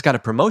where she just got a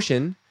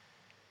promotion,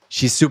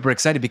 she's super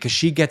excited because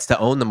she gets to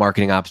own the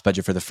marketing ops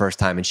budget for the first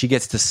time and she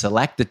gets to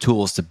select the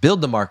tools to build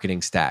the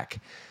marketing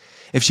stack.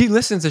 If she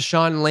listens to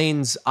Sean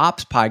Lane's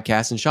ops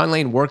podcast and Sean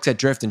Lane works at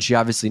Drift and she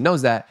obviously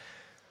knows that,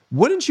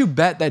 wouldn't you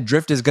bet that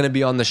Drift is going to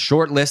be on the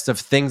short list of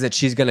things that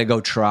she's going to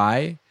go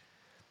try?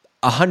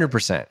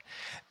 100%.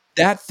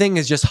 That thing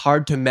is just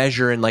hard to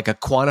measure in like a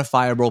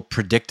quantifiable,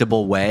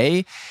 predictable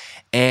way.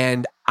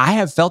 And I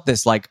have felt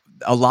this, like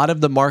a lot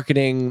of the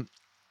marketing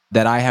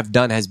that I have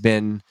done has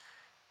been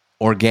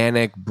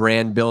organic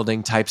brand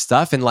building type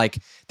stuff. And like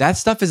that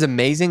stuff is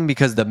amazing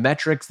because the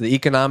metrics, the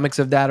economics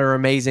of that are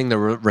amazing, the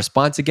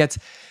response it gets.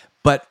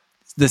 But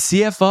the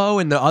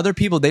CFO and the other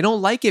people, they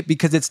don't like it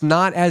because it's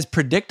not as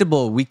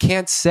predictable. We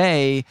can't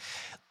say,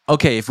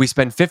 okay, if we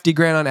spend 50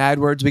 grand on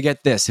AdWords, we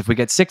get this. If we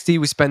get 60,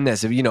 we spend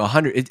this. If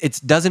 100,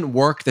 it doesn't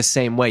work the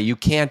same way. You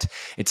can't,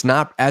 it's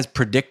not as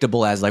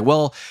predictable as like,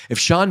 well, if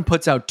Sean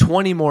puts out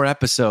 20 more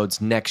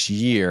episodes next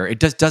year, it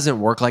just doesn't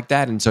work like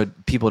that. And so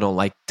people don't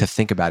like to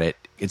think about it.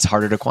 It's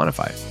harder to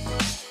quantify.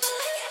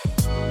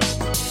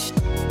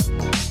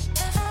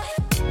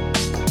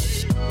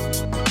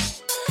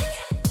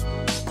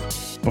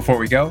 Before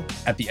we go,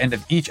 at the end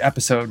of each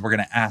episode, we're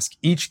going to ask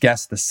each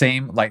guest the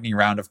same lightning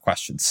round of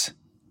questions.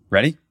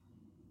 Ready?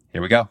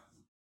 Here we go.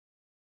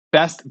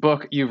 Best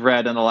book you've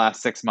read in the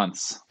last 6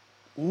 months?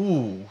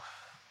 Ooh.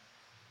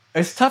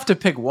 It's tough to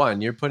pick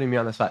one. You're putting me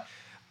on the spot.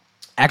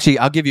 Actually,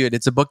 I'll give you it.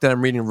 It's a book that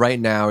I'm reading right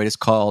now. It is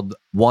called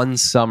One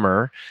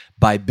Summer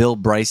by Bill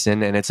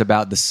Bryson, and it's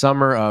about the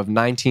summer of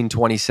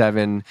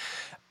 1927,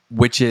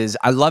 which is,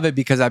 I love it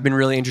because I've been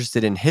really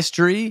interested in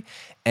history,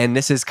 and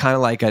this is kind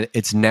of like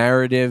it's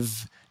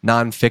narrative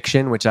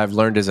nonfiction, which I've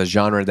learned is a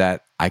genre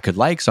that I could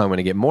like, so I'm going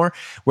to get more,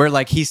 where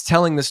like he's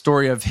telling the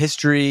story of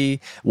history,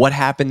 what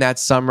happened that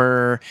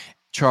summer,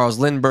 Charles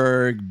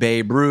Lindbergh,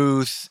 Babe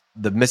Ruth,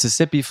 the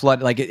Mississippi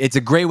flood. Like it's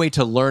a great way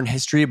to learn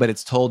history, but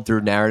it's told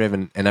through narrative,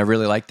 and I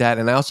really like that.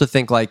 And I also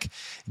think like,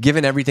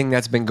 given everything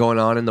that's been going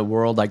on in the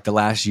world like the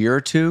last year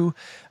or two,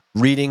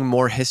 reading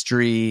more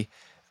history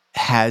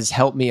has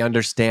helped me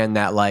understand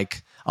that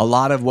like a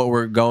lot of what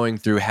we're going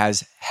through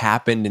has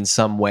happened in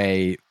some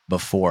way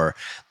before.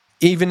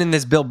 Even in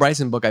this Bill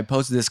Bryson book, I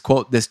posted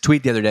this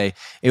tweet the other day.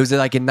 It was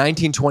like in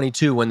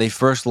 1922 when they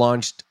first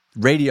launched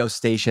radio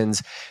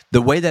stations.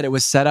 The way that it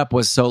was set up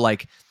was so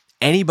like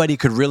anybody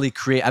could really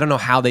create, I don't know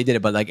how they did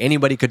it, but like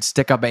anybody could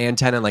stick up an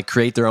antenna and like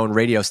create their own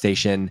radio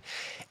station.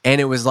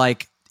 And it was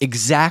like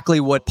exactly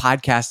what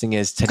podcasting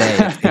is today.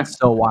 It's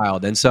so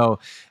wild. And so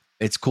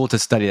it's cool to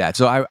study that.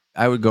 So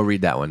I would go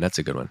read that one. That's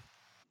a good one.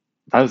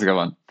 That was a good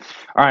one.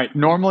 All right.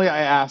 Normally I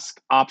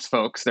ask ops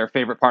folks their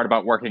favorite part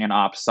about working in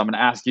ops. So I'm going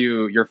to ask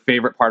you your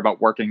favorite part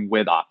about working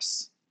with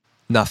ops.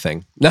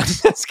 Nothing. No,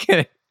 just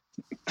kidding.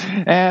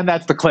 And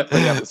that's the clip for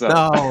the episode.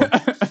 No.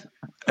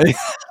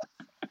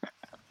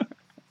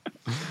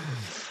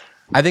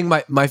 I think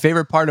my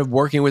favorite part of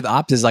working with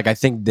ops is like, I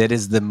think that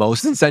is the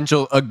most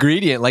essential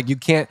ingredient. Like you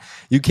can't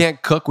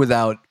cook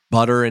without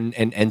butter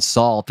and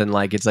salt. And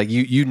like, it's like,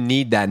 you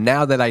need that.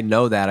 Now that I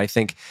know that, I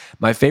think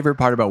my favorite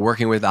part about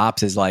working with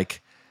ops is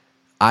like,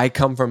 I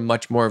come from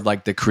much more of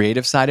like the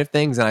creative side of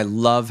things. And I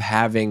love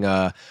having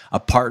a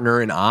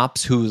partner in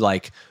ops who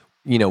like,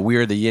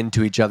 we're the yin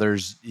to each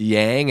other's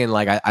yang. And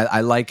like,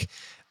 I like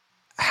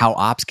how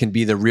ops can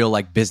be the real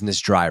like business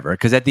driver.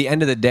 Cause at the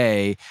end of the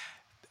day,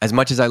 as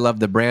much as I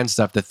love the brand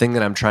stuff, the thing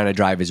that I'm trying to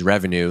drive is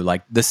revenue.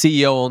 Like the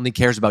CEO only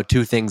cares about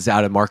two things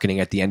out of marketing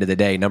at the end of the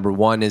day. Number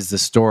one is the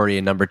story,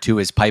 and number two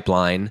is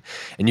pipeline.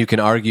 And you can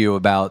argue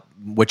about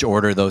which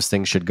order those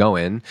things should go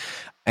in.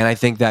 And I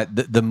think that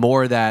the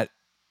more that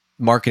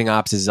marketing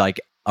ops is like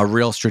a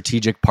real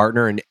strategic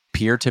partner and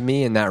peer to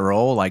me in that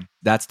role, like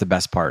that's the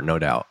best part, no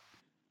doubt.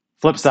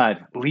 Flip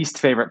side, least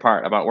favorite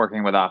part about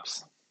working with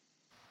ops?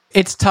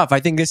 It's tough. I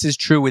think this is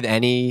true with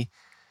any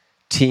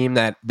team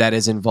that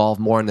is involved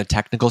more on the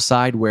technical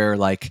side, where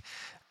like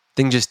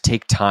things just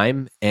take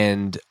time,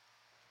 and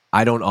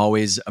I don't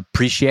always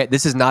appreciate.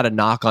 This is not a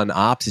knock on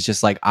ops. It's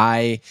just like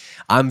I'm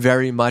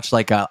very much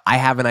like I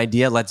have an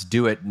idea, let's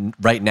do it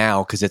right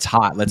now because it's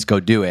hot. Let's go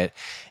do it.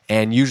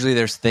 And usually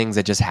there's things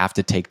that just have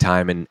to take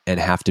time and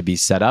have to be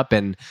set up.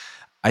 And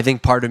I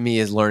think part of me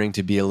is learning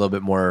to be a little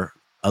bit more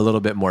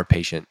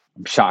patient.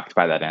 I'm shocked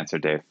by that answer,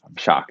 Dave. I'm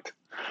shocked.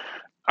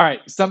 All right,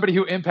 somebody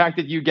who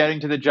impacted you getting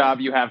to the job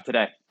you have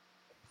today.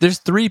 There's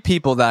three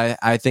people that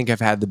I think have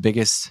had the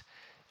biggest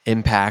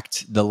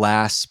impact the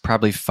last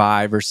probably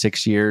 5 or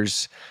 6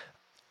 years.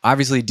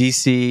 Obviously,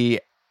 DC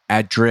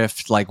at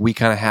Drift, like we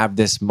kind of have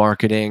this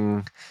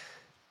marketing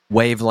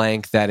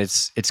wavelength that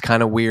it's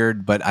kind of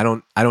weird, but I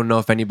don't know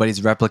if anybody's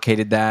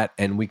replicated that,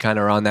 and we kind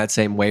of are on that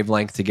same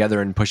wavelength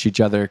together and push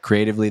each other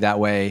creatively that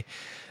way.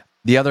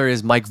 The other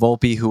is Mike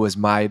Volpe, who was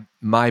my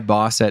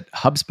boss at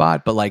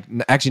HubSpot, but like,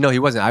 actually, no, he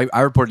wasn't.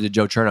 I reported to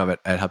Joe Chernoff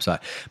at HubSpot,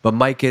 but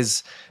Mike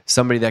is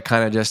somebody that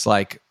kind of just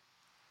like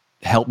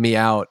helped me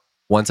out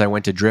once I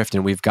went to Drift,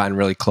 and we've gotten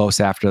really close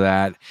after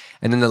that.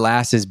 And then the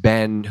last is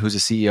Ben, who's a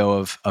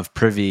CEO of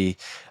Privy.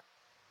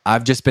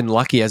 I've just been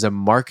lucky as a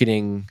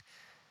marketing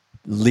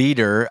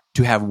leader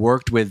to have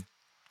worked with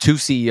two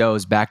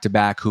CEOs back to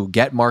back who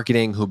get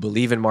marketing, who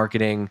believe in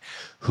marketing,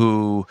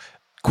 who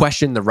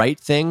question the right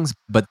things.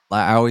 But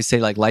I always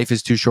say like life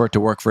is too short to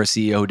work for a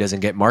CEO who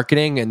doesn't get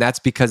marketing. And that's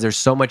because there's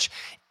so much,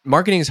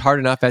 marketing is hard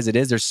enough as it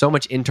is. There's so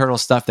much internal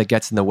stuff that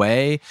gets in the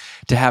way.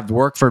 To have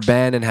work for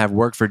Ben and have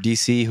work for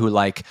DC who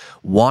like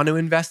want to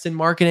invest in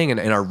marketing and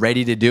are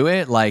ready to do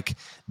it. Like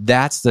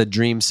that's the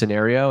dream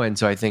scenario. And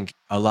so I think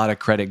a lot of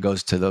credit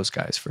goes to those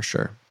guys for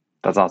sure.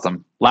 That's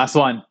awesome. Last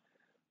one.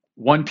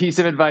 one piece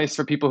of advice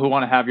for people who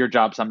want to have your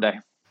job someday.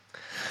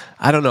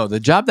 I don't know. The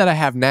job that I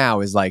have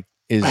now is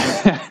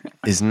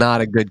is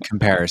not a good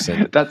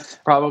comparison. That's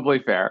probably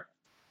fair.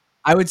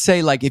 I would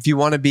say, like, if you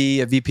want to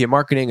be a VP of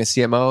marketing, a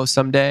CMO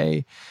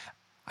someday,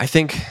 I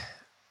think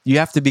you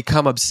have to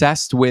become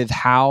obsessed with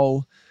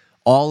how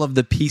all of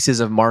the pieces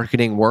of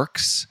marketing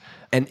works.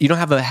 And you don't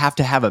have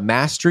to have a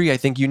mastery. I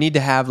think you need to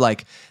have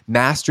like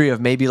mastery of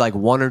maybe like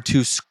one or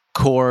two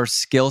core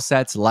skill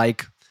sets,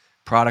 like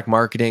product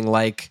marketing,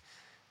 like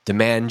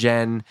demand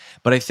gen.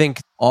 But I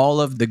think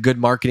all of the good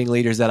marketing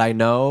leaders that I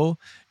know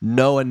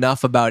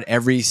enough about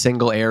every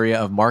single area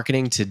of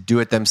marketing to do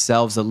it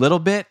themselves a little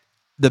bit.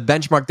 The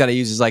benchmark that I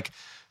use is like,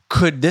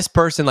 could this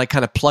person like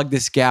kind of plug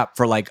this gap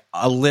for like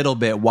a little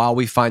bit while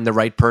we find the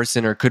right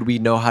person, or could we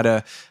know how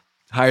to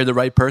hire the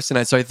right person?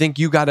 And so I think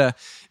you gotta,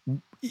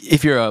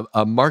 if you're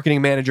a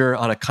marketing manager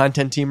on a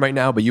content team right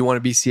now, but you want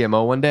to be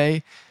CMO one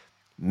day,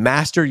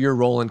 master your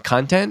role in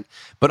content,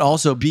 but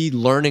also be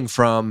learning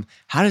from,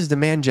 how does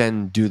demand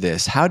gen do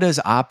this? How does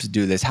ops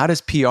do this? How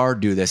does PR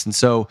do this? And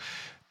so,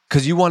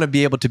 because you want to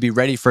be able to be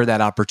ready for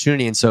that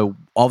opportunity. And so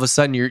all of a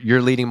sudden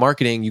you're leading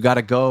marketing, you got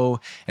to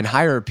go and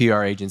hire a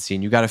PR agency,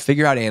 and you got to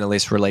figure out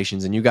analyst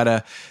relations, and you got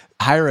to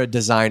hire a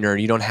designer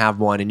and you don't have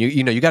one, and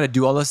you got to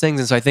do all those things.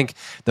 And so I think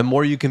the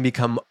more you can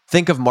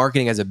think of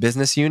marketing as a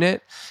business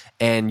unit,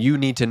 and you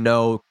need to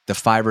know the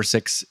 5 or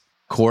 6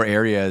 core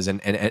areas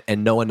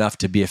and know enough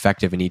to be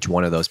effective in each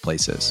one of those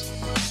places.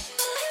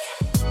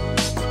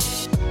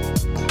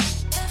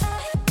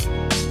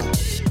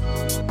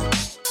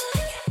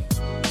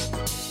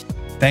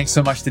 Thanks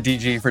so much to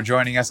DG for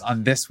joining us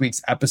on this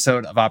week's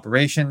episode of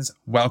Operations.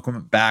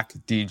 Welcome back,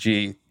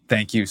 DG.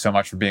 Thank you so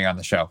much for being on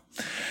the show.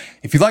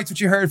 If you liked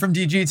what you heard from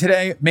DG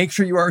today, make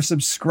sure you are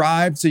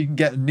subscribed so you can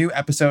get a new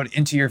episode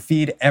into your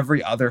feed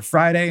every other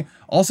Friday.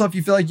 Also, if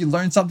you feel like you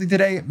learned something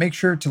today, make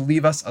sure to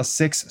leave us a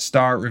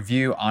 6-star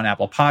review on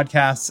Apple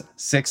Podcasts.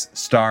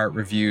 6-star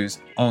reviews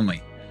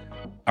only.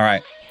 All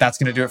right, that's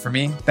going to do it for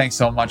me. Thanks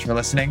so much for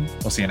listening.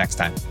 We'll see you next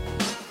time.